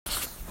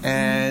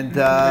And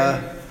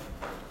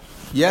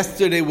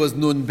yesterday was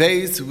Nun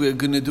Beis. We're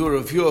going to do a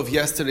review of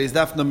yesterday's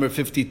daf number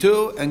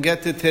 52 and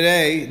get to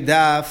today,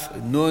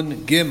 daf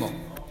Nun Gimel.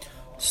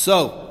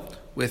 So,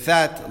 with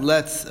that,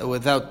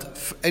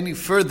 without any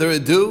further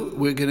ado,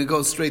 we're going to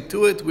go straight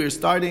to it. We're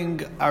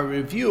starting our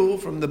review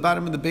from the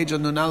bottom of the page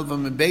on Nun Aleph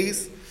and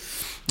Beis.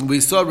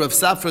 We saw Rav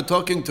Safra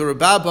talking to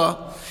Rav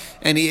Abba,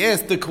 and he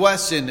asked the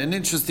question, an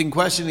interesting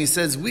question. He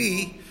says,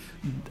 we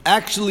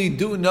actually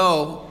do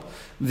know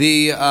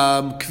the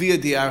Kviya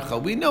Diarcha.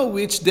 We know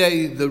which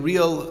day the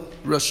real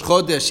Rosh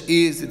Chodesh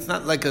is. It's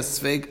not like a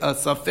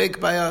safek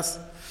by us.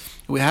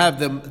 We have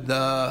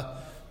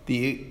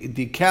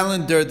the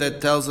calendar that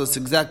tells us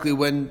exactly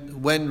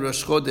when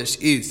Rosh Chodesh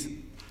is.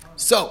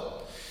 So,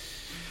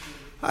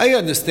 I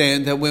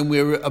understand that when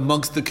we're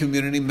amongst the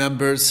community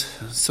members,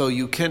 so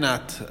you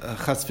cannot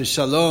chas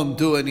v'shalom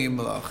do any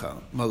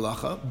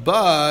malacha,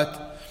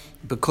 but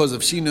because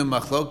of shinu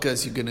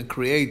machlokas, you're going to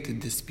create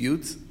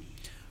disputes.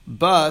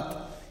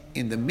 But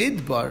in the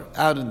midbar,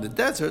 out in the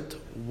desert,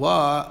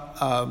 what's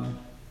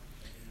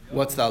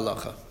the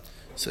halacha?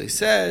 So he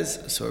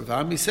says, so Rav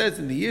Ami says,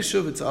 in the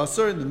Yishuv it's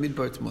asur, in the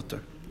midbar it's mutar.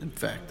 In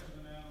fact.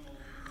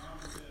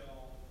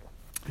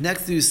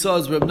 Next thing you saw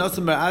is Reb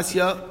Nosson bar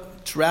Asya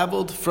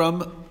traveled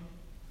from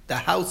the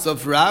house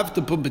of Rav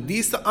to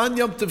Pumbedisa on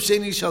Yom Tov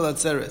Sheni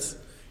Shalatzeres.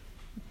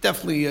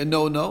 Definitely a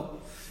no-no.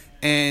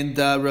 And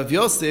Rav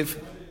Yosef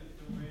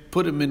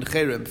put him in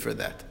cherem for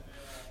that.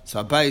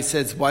 So Abai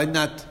says, why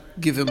not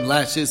give him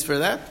lashes for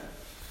that?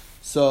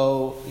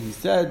 So he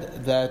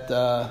said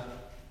that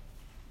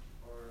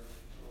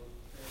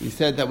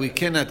we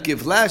cannot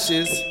give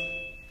lashes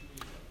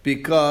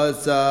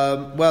because,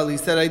 he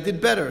said I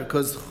did better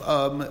because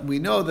we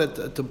know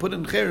that to put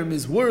in cherem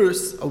is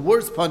a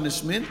worse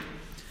punishment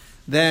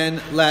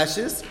than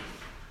lashes.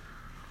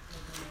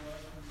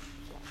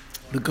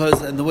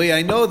 And the way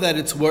I know that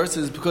it's worse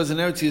is because in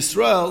Eretz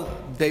Yisrael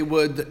they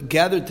would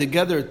gather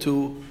together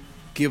to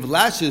give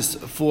lashes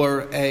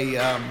for a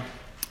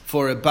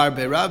bar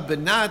beirav, but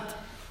not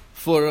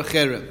for a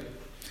cherem.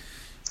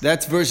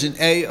 That's version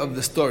A of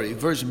the story.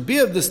 Version B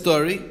of the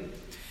story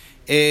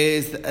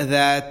is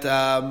that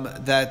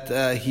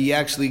he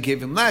actually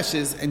gave him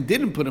lashes and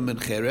didn't put him in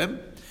cherem.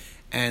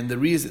 And the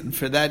reason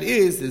for that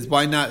is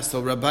why not? So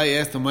Rabbi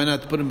asked him, why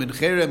not put him in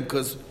cherem?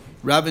 Because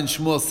Rav and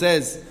Shmuel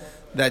says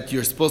that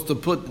you're supposed to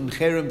put in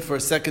cherem for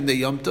second day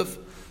Yom Tov.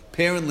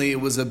 Apparently it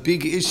was a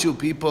big issue.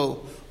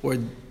 People were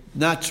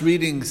not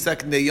treating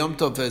second day Yom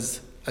Tov as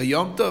a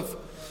Yom Tov.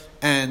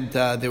 And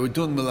they were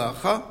doing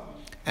melacha.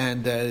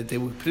 And they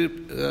would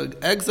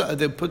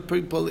put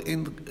people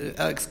in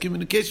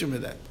excommunication for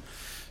that.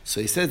 So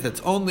he says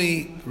that's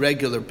only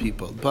regular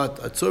people. But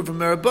at Tzur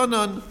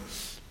v'Merabanan,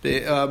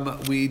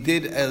 we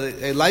did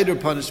a lighter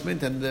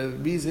punishment, and the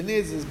reason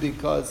is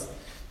because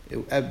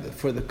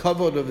for the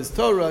kavod of his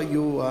Torah,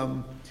 you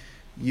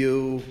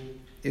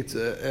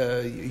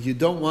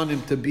don't want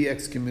him to be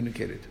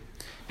excommunicated.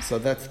 So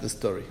that's the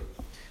story.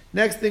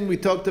 Next thing we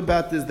talked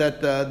about is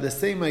that the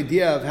same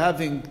idea of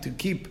having to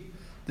keep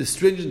the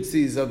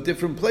stringencies of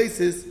different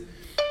places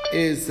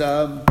is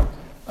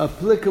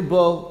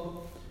applicable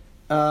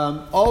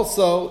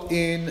also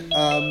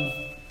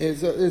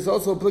is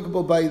also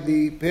applicable by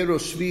the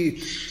Peros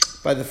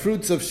Shvi, by the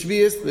fruits of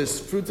Shvius, the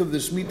fruits of the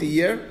Shemitah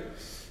year.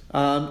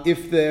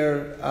 If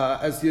they're,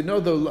 as you know,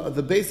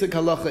 the basic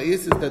halacha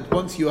is that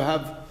once you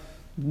have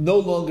no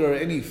longer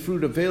any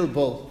fruit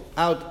available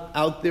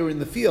out there in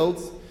the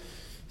fields,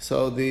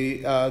 so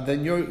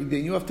then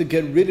you have to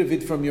get rid of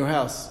it from your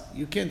house.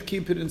 You can't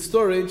keep it in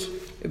storage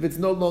if it's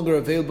no longer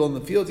available in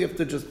the fields. You have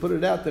to just put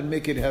it out and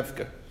make it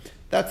hefker.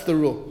 That's the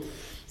rule.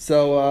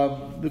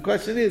 So the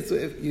question is,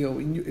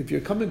 if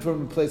you're coming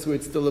from a place where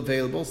it's still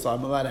available, so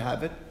I'm allowed to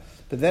have it,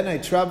 but then I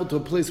travel to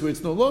a place where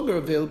it's no longer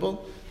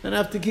available, then I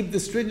have to keep the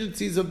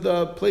stringencies of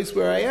the place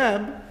where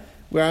I'm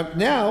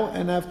now,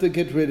 and I have to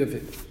get rid of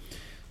it.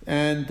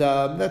 And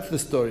that's the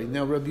story.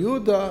 Now, Rabbi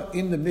Yehuda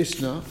in the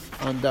Mishnah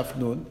on Daf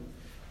Nun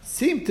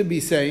seemed to be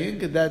saying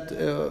that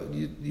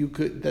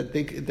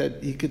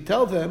he could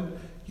tell them,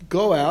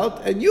 go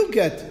out and you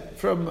get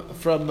from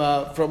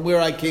where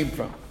I came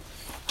from.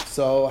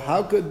 So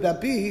how could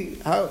that be?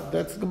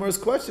 That's the Gemara's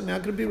question. How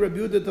could it be Rabbi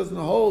Yehuda doesn't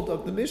hold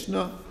of the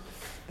Mishnah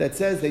that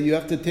says that you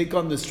have to take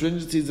on the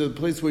stringencies of the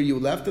place where you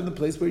left and the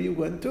place where you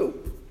went to?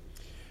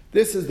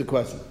 This is the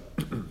question.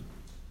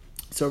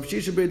 So Rav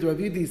Shisha Beit Rav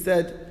Yidi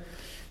said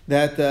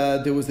that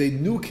there was a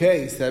new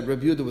case that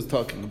Rabbi Yehuda was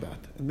talking about.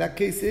 And that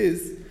case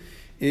is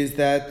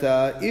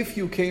that if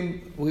you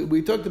came,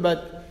 we talked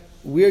about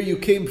where you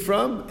came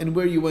from and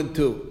where you went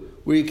to.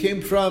 Where you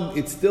came from,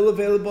 it's still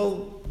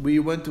available. Where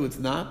you went to, it's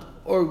not.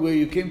 Or where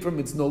you came from,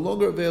 it's no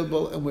longer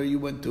available. And where you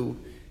went to,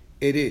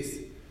 it is.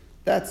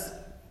 That's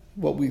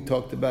what we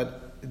talked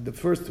about in the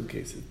first two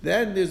cases.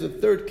 Then there's a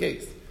third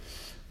case.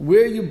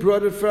 Where you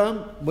brought it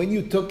from, when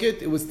you took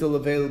it, it was still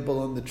available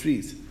on the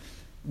trees.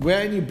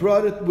 Where you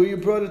brought it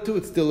to,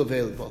 it's still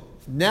available.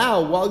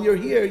 Now, while you're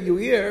here, you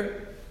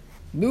hear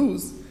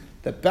news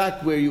that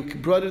back where you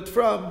brought it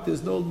from,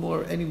 there's no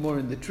more anymore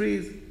in the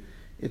trees.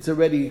 it's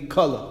already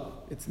color.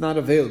 It's not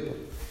available.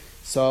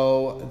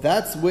 So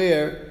that's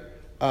where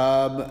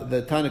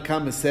the Tanna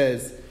Kama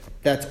says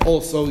that's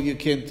also you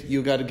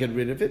got to get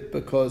rid of it,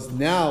 because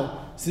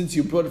now since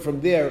you brought it from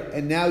there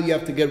and now you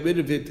have to get rid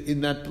of it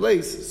in that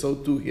place, so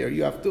too here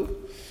you have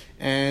to.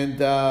 And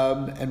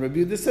Rabbi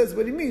Yehuda says,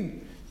 what do you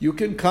mean? You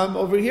can come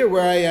over here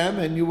where I am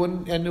and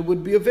it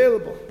would be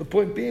available. The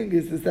point being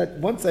is that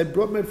once I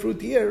brought my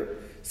fruit here,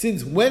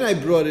 since when I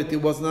brought it,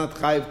 it was not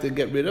chayiv to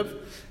get rid of,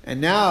 and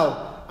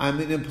now I'm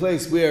in a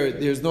place where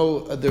there's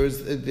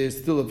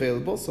still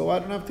available, so I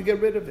don't have to get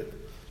rid of it.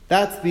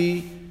 That's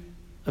the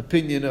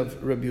opinion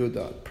of Rabbi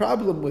Yehuda.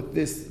 Problem with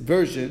this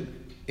version,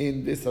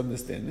 in this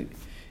understanding,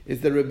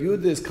 is that Rabbi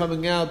Yehuda is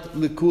coming out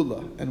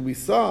likula, and we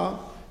saw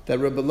that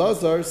Rabbi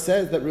Lazar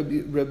says that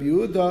Rabbi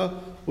Yehuda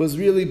was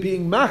really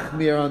being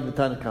machmir on the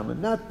Tanna Kama,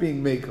 not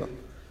being mekel.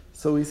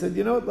 So he said,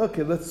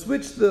 okay, let's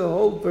switch the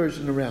whole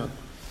version around.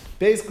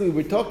 Basically,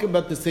 we're talking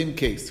about the same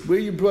case. Where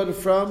you brought it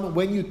from,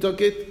 when you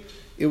took it,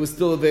 it was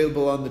still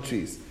available on the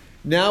trees.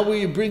 Now, where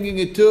you're bringing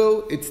it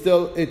to, it's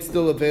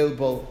still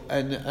available,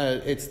 and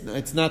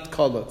it's not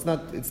color,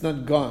 it's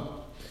not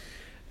gone.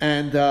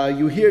 And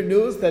you hear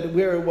news that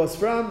where it was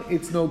from,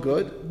 it's no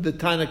good. The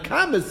Tanna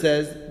Kama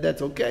says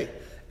that's okay,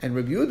 and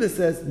Rabbi Yehuda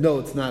says no,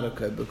 it's not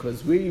okay,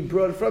 because where you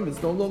brought it from,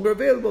 it's no longer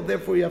available.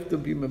 Therefore, you have to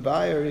be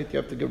mebayar, or you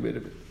have to get rid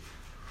of it.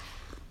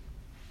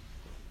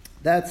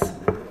 That's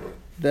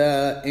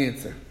the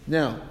answer.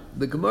 Now,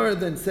 the Gemara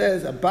then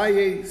says,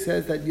 Abaye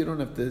says that you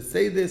don't have to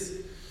say this.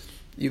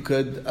 You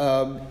could,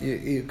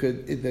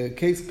 the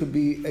case could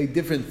be a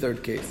different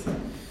third case.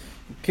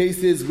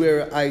 Cases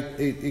where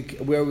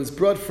where it was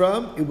brought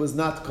from, it was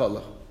not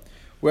kala.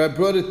 Where I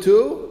brought it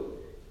to,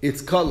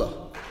 it's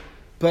kala.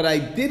 But I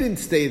didn't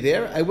stay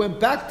there. I went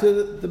back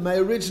to my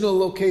original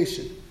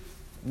location.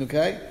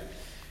 Okay?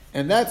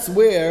 And that's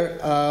where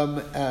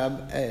the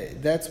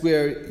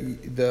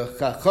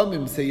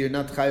Chachamim say you're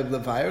not chayiv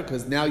levayir,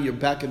 because now you're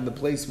back in the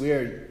place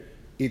where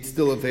it's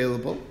still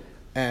available.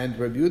 And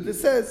Rabbi Yehuda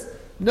says,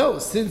 no,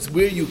 since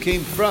where you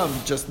came from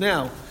just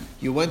now,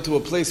 you went to a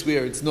place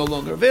where it's no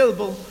longer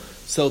available,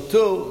 so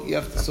still you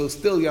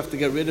have to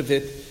get rid of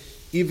it,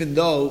 even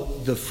though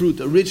the fruit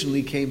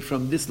originally came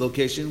from this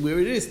location where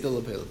it is still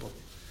available.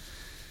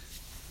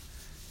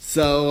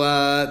 So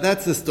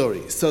that's the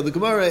story. So the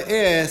Gemara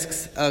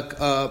asks,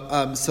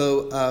 Rav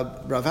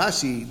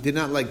Ashi did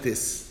not like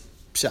this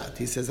pshat.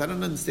 He says, I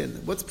don't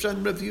understand. What's pshat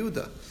in Rav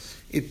Yehuda?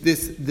 If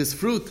this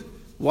fruit,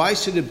 why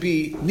should it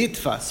be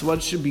nitfas?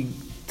 What should be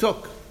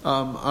took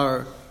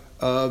or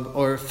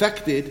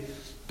affected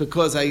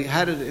because I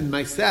had it in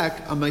my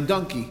sack on my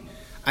donkey?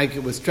 I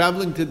was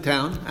traveling to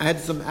town. I had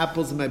some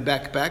apples in my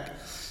backpack.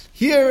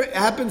 Here it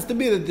happens to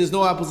be that there's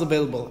no apples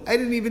available. I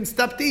didn't even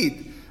stop to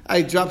eat.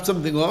 I dropped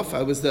something off.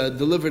 I was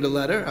delivered a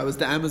letter. I was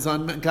the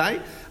Amazon guy.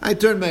 I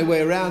turned my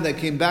way around. I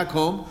came back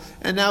home,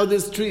 and now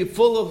this tree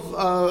full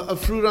of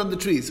fruit on the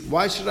trees.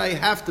 Why should I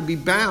have to be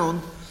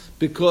bound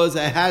because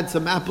I had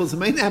some apples in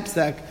my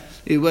knapsack?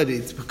 It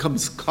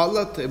becomes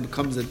kalat. It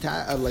becomes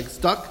like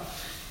stuck.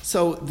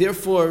 So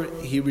therefore,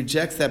 he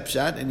rejects that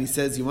pshat, and he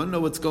says, "You want to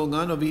know what's going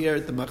on over here?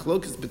 The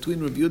machlokas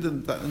between Rav Yehuda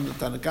and the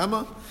Tanna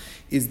Kama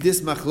is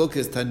this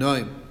machlokas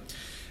tanoim.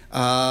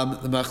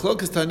 The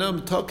machlokas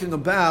tanoim talking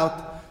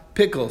about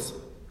pickles.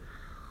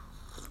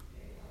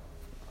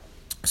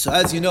 So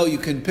as you know, you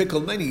can pickle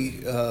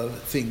many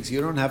things. You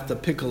don't have to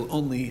pickle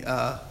only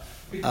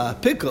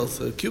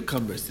pickles,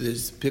 cucumbers.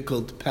 There's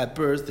pickled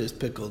peppers, there's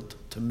pickled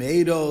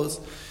tomatoes.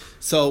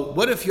 So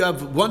what if you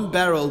have one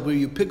barrel where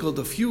you pickled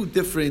a few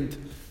different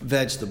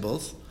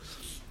vegetables?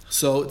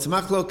 So it's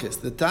machlokes.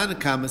 The Tanna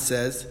Kama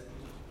says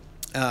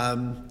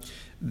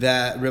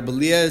that Rebbe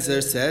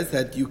Eliezer says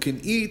that you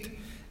can eat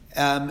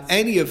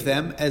any of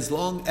them as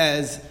long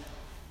as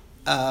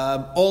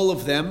all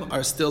of them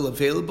are still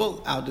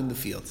available out in the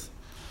fields.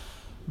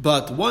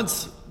 But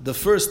once the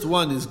first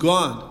one is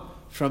gone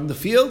from the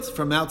fields,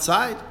 from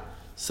outside,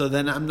 so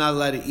then I'm not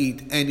allowed to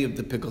eat any of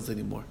the pickles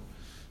anymore.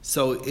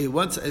 So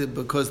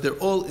because they're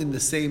all in the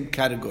same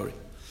category.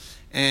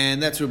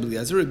 And that's Rabbi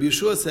Eliezer. Rabbi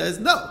Yeshua says,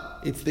 no,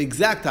 it's the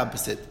exact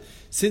opposite.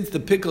 Since the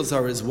pickles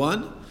are as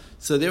one,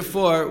 so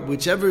therefore,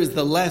 whichever is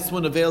the last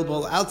one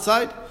available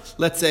outside,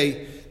 let's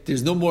say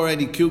there's no more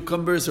any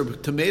cucumbers or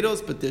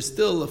tomatoes, but there's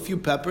still a few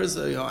peppers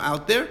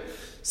out there.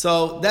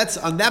 So that's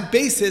on that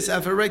basis, I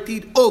have a right to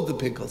eat all the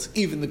pickles,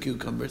 even the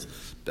cucumbers,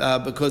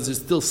 because there's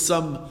still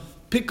some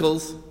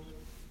pickles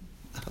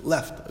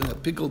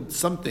left, pickled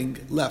something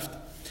left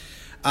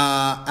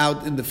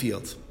out in the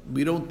fields.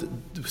 We don't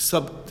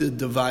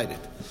subdivide it.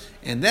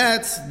 And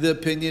that's the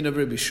opinion of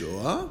Rabbi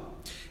Shua.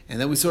 And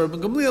then we saw Rabbi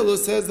Gamliel who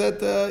says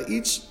that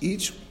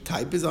each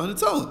type is on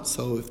its own.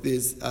 So if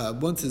there's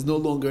once there's no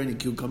longer any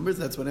cucumbers,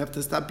 that's when I have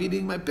to stop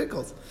eating my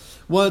pickles.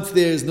 Once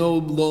there's no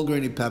longer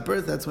any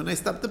peppers, that's when I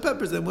stop the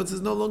peppers. And once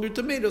there's no longer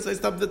tomatoes, I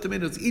stop the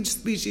tomatoes. Each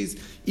species,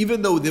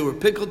 even though they were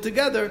pickled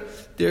together,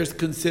 they're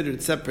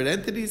considered separate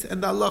entities,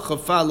 and the halacha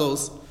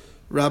follows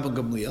Rabbi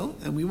Gamliel.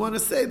 And we want to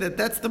say that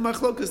that's the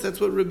machlokas. That's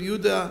what Rabbi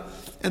Yehuda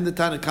and the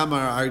Tanna Kama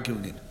are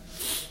arguing in.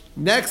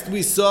 Next,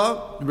 we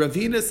saw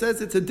Ravina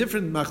says it's a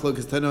different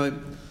machlokas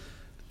tanoim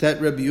that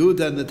Rabbi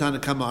Yehuda and the Tanna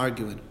Kama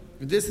arguing.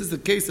 This is the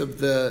case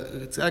of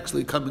it's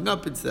actually coming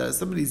up. It's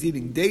somebody's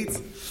eating dates.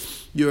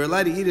 You're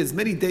allowed to eat as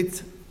many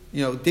dates,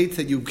 dates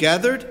that you've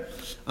gathered,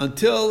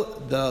 until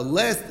the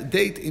last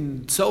date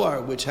in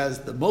Tzoar, which has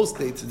the most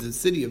dates, is the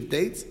city of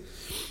dates,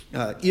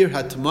 Ir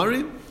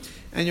HaTamarim,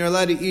 and you're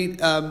allowed to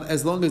eat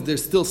as long as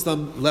there's still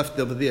some left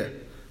over there.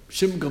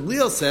 Shimon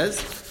Gamliel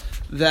says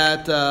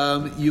that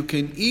you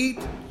can eat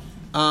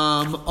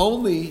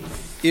only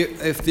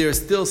if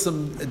there's still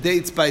some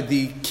dates by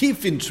the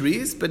kifin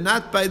trees, but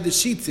not by the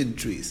shitzin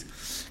trees.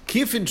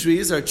 Kifin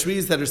trees are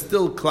trees that are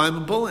still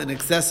climbable and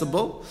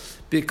accessible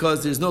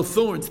because there's no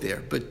thorns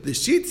there. But the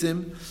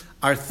shitzim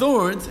are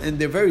thorns, and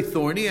they're very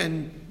thorny,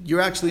 and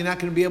you're actually not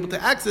going to be able to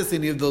access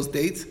any of those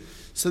dates,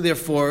 so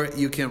therefore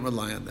you can't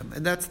rely on them.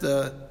 And that's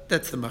the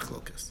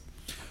machlokas.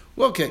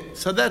 Well, okay,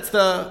 so that's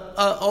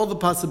all the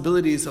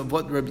possibilities of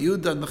what Rabbi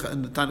Yehuda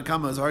and the Tanna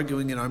Kama is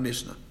arguing in our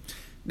Mishnah.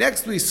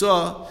 Next we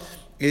saw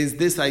is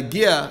this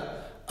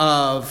idea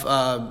of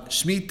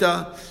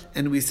Shemitah,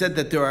 and we said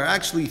that there are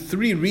actually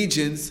three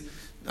regions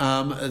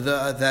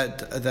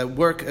that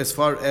work as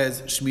far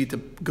as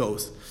Shemitah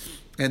goes.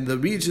 And the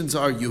regions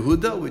are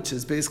Yehuda, which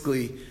is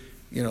basically,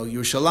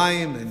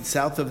 Yerushalayim and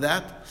south of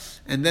that.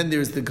 And then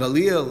there's the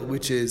Galil,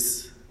 which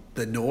is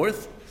the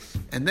north.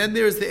 And then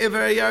there's the Ever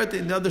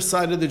Hayarden, the other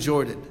side of the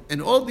Jordan.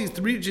 And all these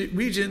three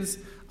regions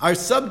are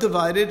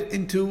subdivided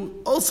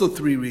into also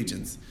three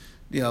regions.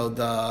 And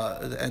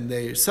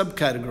they're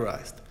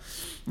subcategorized.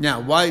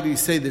 Now, why do you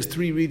say there's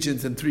three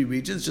regions and three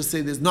regions? Just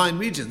say there's 9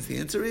 regions. The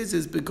answer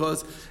is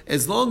because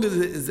as long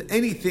as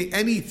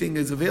anything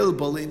is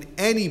available in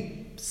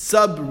any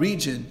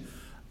sub-region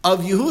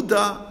of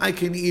Yehuda, I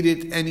can eat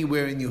it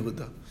anywhere in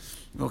Yehuda.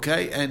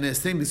 Okay? And the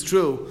same is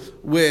true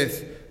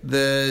with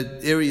the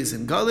areas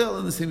in Galil,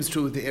 and the same is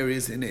true with the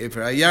areas in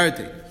Ever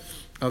Hayarden.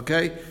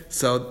 Okay?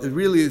 So it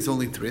really is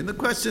only 3. And the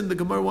question the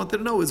Gemara wanted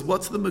to know is,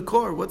 what's the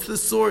makor? What's the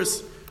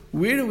source?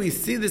 Where do we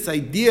see this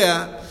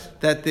idea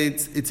that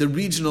it's a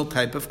regional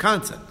type of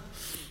concept?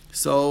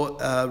 So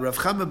Rav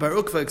Chama Bar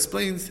Ukva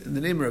explains in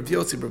the name of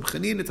Rav Yossi Rav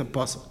Chanin, it's a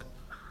pasuk.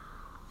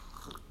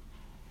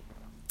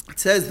 It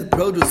says the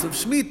produce of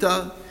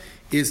Shemitah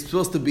is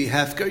supposed to be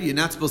hefker. You're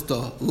not supposed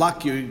to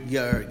lock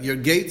your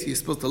gates. You're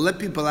supposed to let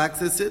people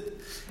access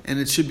it, and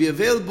it should be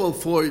available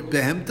for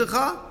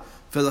behemtecha,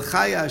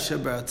 v'lechaya asher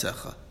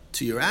b'aratzecha,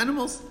 to your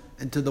animals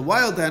and to the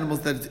wild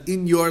animals that is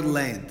in your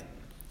land.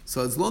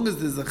 So as long as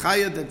there's a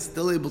chaya that's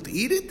still able to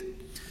eat it,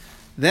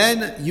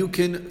 then you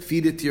can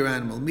feed it to your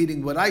animal.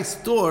 Meaning what I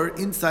store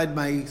inside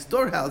my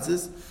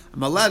storehouses,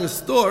 I'm allowed to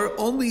store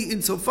only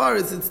insofar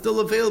as it's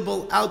still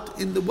available out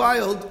in the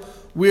wild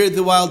where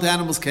the wild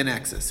animals can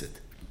access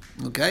it.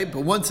 Okay?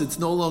 But once it's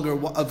no longer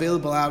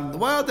available out in the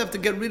wild, I have to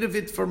get rid of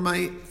it from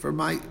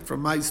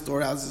my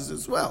storehouses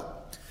as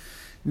well.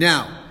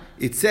 Now,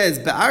 it says,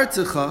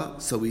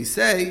 Be'artzecha, so we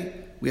say,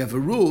 we have a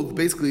rule,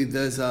 basically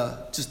there's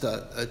just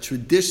a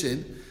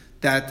tradition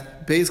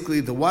that basically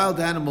the wild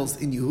animals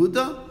in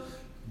Yehuda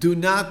do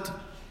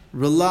not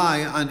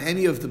rely on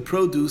any of the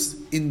produce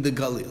in the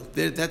Galil.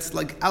 That's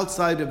like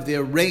outside of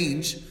their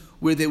range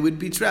where they would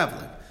be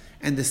traveling.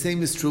 And the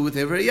same is true with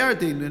Ever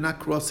Hayarden. They're not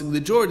crossing the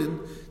Jordan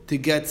to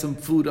get some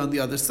food on the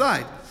other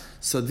side.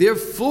 So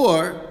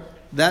therefore,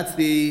 that's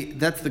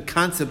the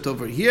concept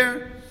over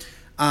here.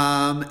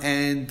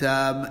 And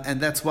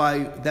that's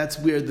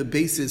where the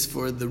basis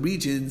for the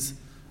regions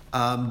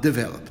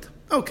developed.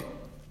 Okay.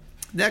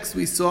 Next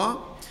we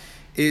saw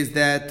is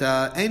that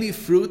any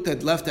fruit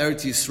that left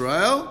Eretz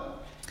Yisrael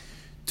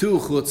to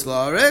Chutz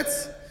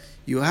La'aretz,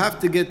 you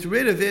have to get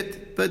rid of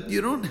it, but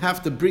you don't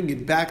have to bring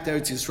it back to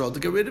Eretz Yisrael to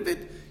get rid of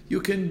it.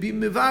 You can be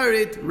mivar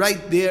it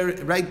right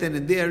then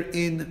and there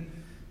in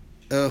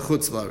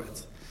Chutz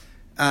La'aretz.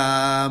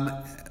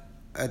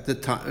 At the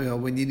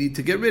time when you need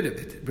to get rid of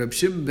it. Reb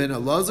Shimon ben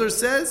Elazar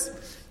says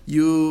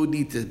you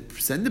need to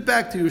send it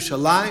back to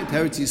Yerushalayim, to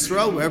Eretz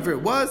Yisrael, wherever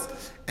it was,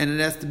 and it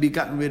has to be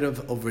gotten rid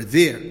of over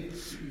there.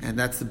 And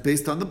that's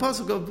based on the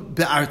pasuk of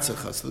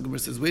Be'artzecha. So the Gemara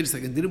says, wait a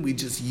second, didn't we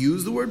just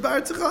use the word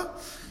Be'artzecha?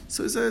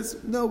 So he says,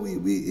 no,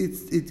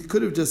 it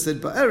could have just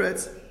said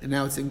Ba'eretz, and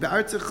now it's saying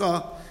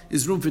Be'artzecha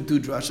is room for 2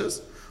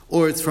 drashas,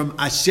 or it's from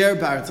Asher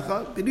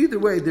Be'artzecha, but either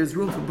way, there's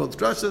room for both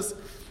drashas.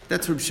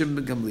 That's from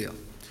Shimon ben Gamliel.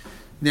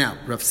 Now,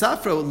 Rav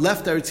Safra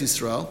left Eretz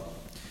Yisrael,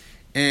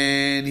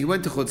 and he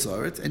went to Chutz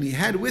La'aretz, and he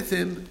had with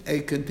him a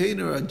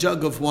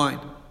jug of wine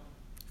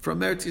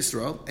from Eretz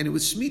Yisrael, and it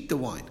was Shemitah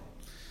wine.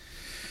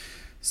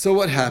 So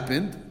what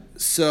happened?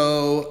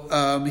 So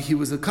he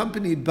was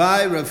accompanied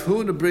by Rav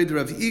Huna, Breda,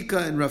 Rav Ika,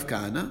 and Rav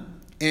Kahana,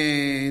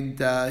 and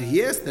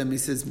he asked them, he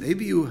says,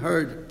 maybe you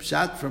heard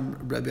Pshat from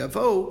Rabbi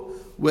Avo,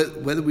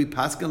 whether we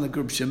paskin like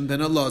Reb Shimon ben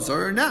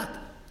Elazar or not.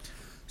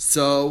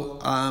 So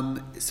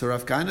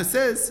Rav Kahana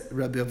says,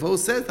 Rabbi Avo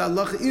says,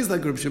 Allah is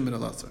like Reb Shimon ben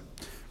Elazar.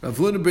 Rav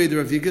Huna, Breda,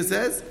 Rav Ika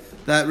says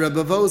that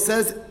Rabbi Avo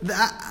says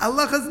that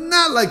Allah is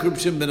not like Reb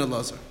Shimon ben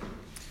Elazar.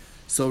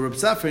 So Reb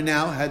Safra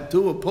now had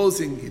two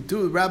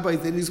rabbis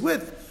that he's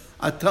with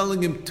are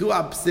telling him two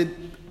opposite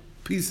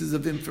pieces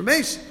of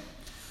information.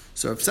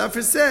 So Rav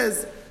Safra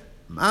says,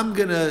 I'm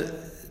going to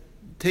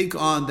take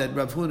on that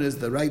Rav Huna is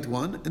the right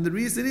one, and the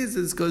reason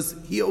is because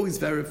he always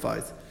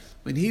verifies.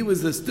 When he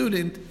was a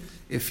student,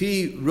 if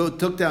he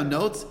took down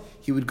notes,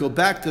 he would go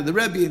back to the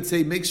Rebbe and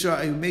say, make sure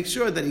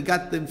that he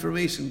got the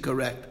information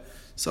correct.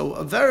 So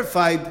a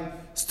verified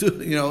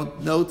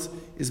notes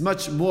is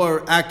much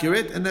more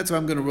accurate, and that's why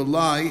I'm going to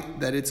rely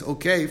that it's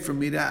okay for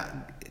me to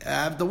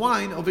have the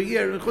wine over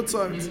here in Chutz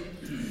La'aretz.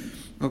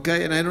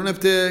 Okay, and I don't have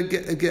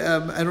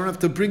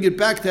to bring it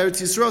back to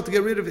Eretz Yisrael to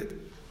get rid of it.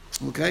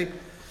 Okay.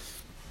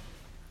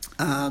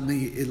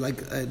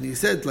 He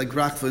said, like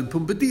Rachva and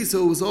Pumbedi,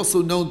 so it was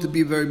also known to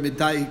be very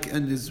medayik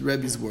in his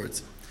Rebbe's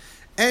words.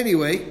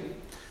 Anyway,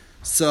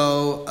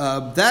 so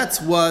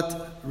that's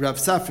what Rav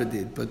Safra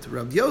did. But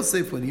Rav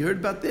Yosef, when he heard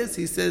about this,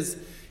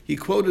 he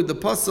quoted the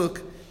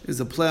pasuk.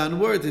 There's a play on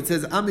words. It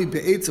says, "Ami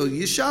be'etzo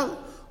yishal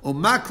o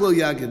maklo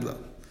yagidla."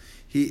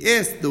 He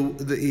asked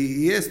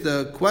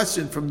the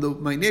question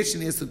from my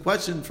nation. He asked the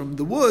question from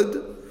the wood,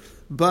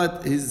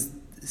 but his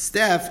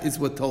staff is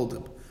what told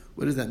him.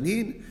 What does that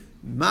mean?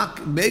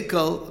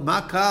 Makal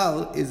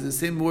is the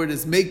same word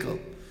as mekel.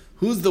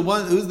 Who's the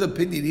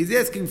opinion? He's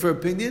asking for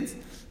opinions,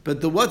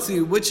 but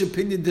which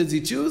opinion does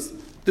he choose?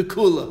 The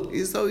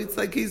kula. So it's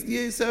like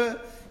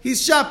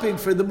he's shopping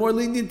for the more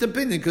lenient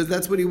opinion because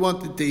that's what he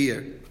wanted to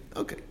hear.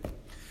 Okay.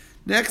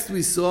 Next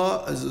we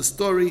saw as a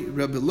story,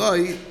 Rabbi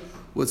Loi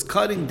was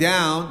cutting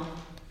down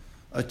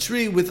a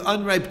tree with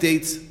unripe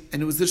dates,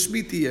 and it was the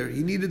Shemitah year.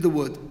 He needed the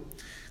wood.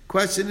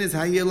 Question is, how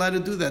are you allowed to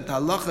do that? The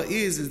halacha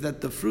is that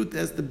the fruit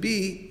has to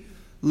be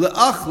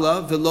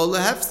le'achla v'lo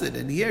lehefsid.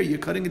 And here you're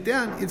cutting it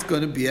down, it's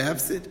going to be a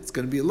hefsid. It's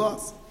going to be a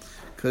loss.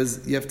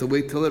 Because you have to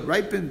wait till it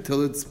ripens,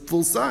 till it's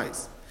full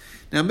size.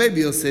 Now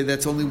maybe you'll say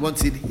that's only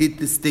once it hit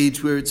the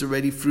stage where it's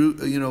already fruit,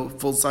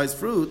 full size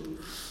fruit.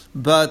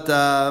 But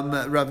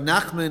Rav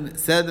Nachman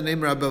said, the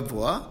name Rav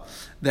Avua,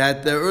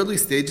 that the early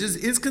stages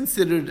is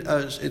considered,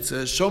 it's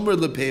a shomer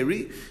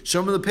leperi.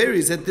 Shomer leperi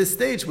is at this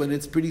stage when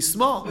it's pretty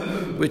small,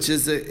 which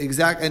is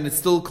and it's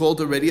still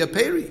called already a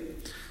peri.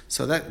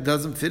 So that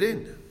doesn't fit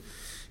in.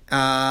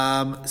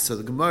 So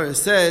the Gemara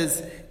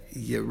says,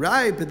 you're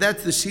right, but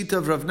that's the shita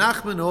of Rav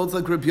Nachman, holds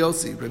like Rabbi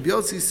Yossi. Rabbi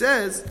Yossi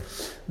says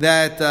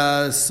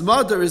that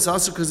smother is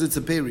also because it's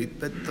a peri.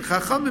 But the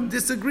Chachamim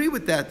disagree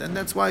with that, and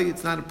that's why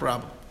it's not a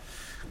problem.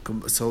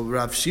 So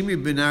Rav Shimi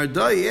ben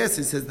Ardai, yes,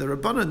 he says the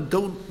Rabbanan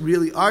don't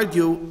really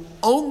argue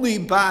only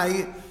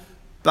by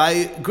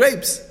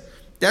grapes.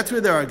 That's where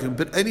they're arguing.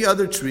 But any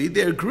other tree,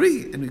 they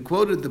agree. And we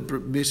quoted the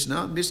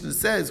Mishnah. Mishnah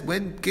says,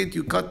 when can't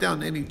you cut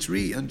down any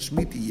tree on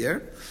Shemitah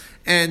year?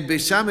 And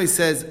Beis Shammai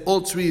says,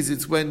 all trees,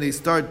 it's when they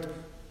start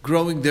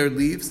growing their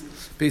leaves.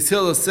 Beis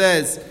Hillel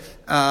says,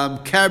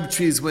 carob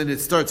trees, when it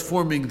starts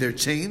forming their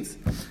chains.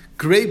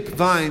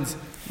 Grapevines,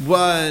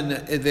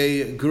 when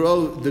they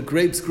grow, the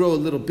grapes grow a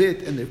little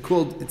bit, and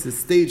it's a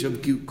stage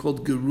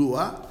called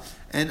gerua.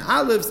 And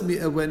olives,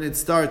 when it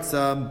starts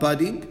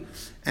budding.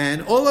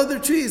 And all other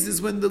trees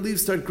is when the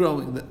leaves start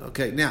growing.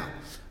 Okay, now,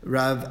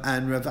 Rav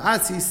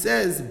Asi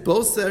says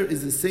boser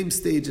is the same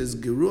stage as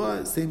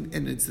gerua,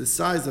 and it's the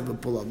size of a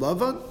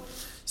pulalavan.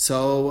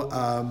 So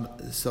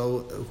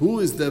who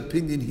is the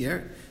opinion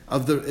here?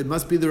 It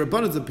must be the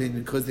Rabbanan's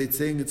opinion, because they're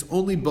saying it's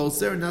only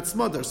boser and not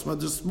smother.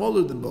 Smother is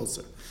smaller than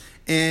boser.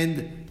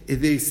 And if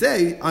they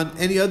say on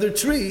any other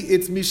tree,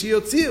 it's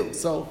mishiotziu.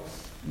 So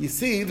you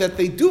see that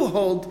they do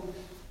hold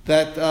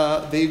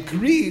that they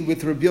agree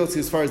with Rabbi Yossi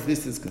as far as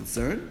this is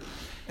concerned,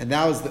 and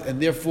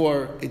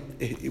therefore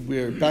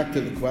we're back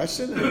to the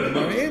question and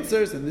our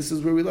answers, and this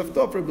is where we left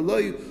off. Rabbi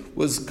Loi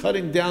was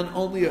cutting down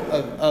only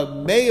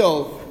a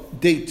male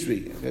date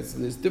tree.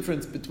 There's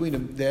difference between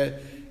them.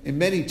 In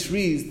many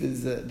trees,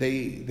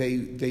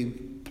 they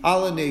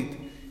pollinate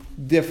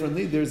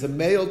differently. There's a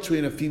male tree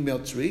and a female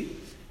tree,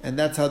 and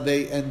that's how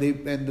and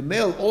the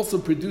male also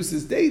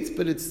produces dates,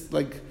 but it's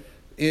like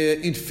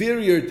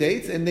inferior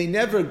dates, and they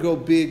never grow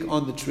big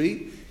on the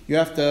tree. You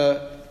have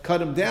to cut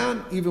them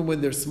down even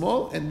when they're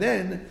small, and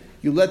then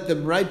you let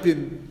them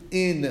ripen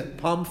in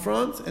palm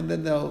fronds, and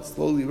then they'll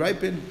slowly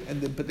ripen,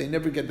 but they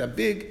never get that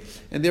big,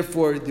 and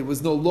therefore there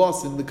was no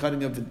loss in the cutting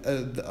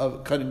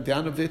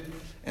down of it,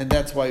 and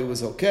that's why it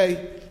was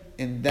okay.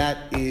 And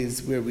that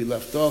is where we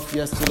left off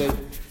yesterday,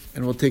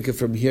 and we'll take it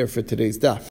from here for today's daf.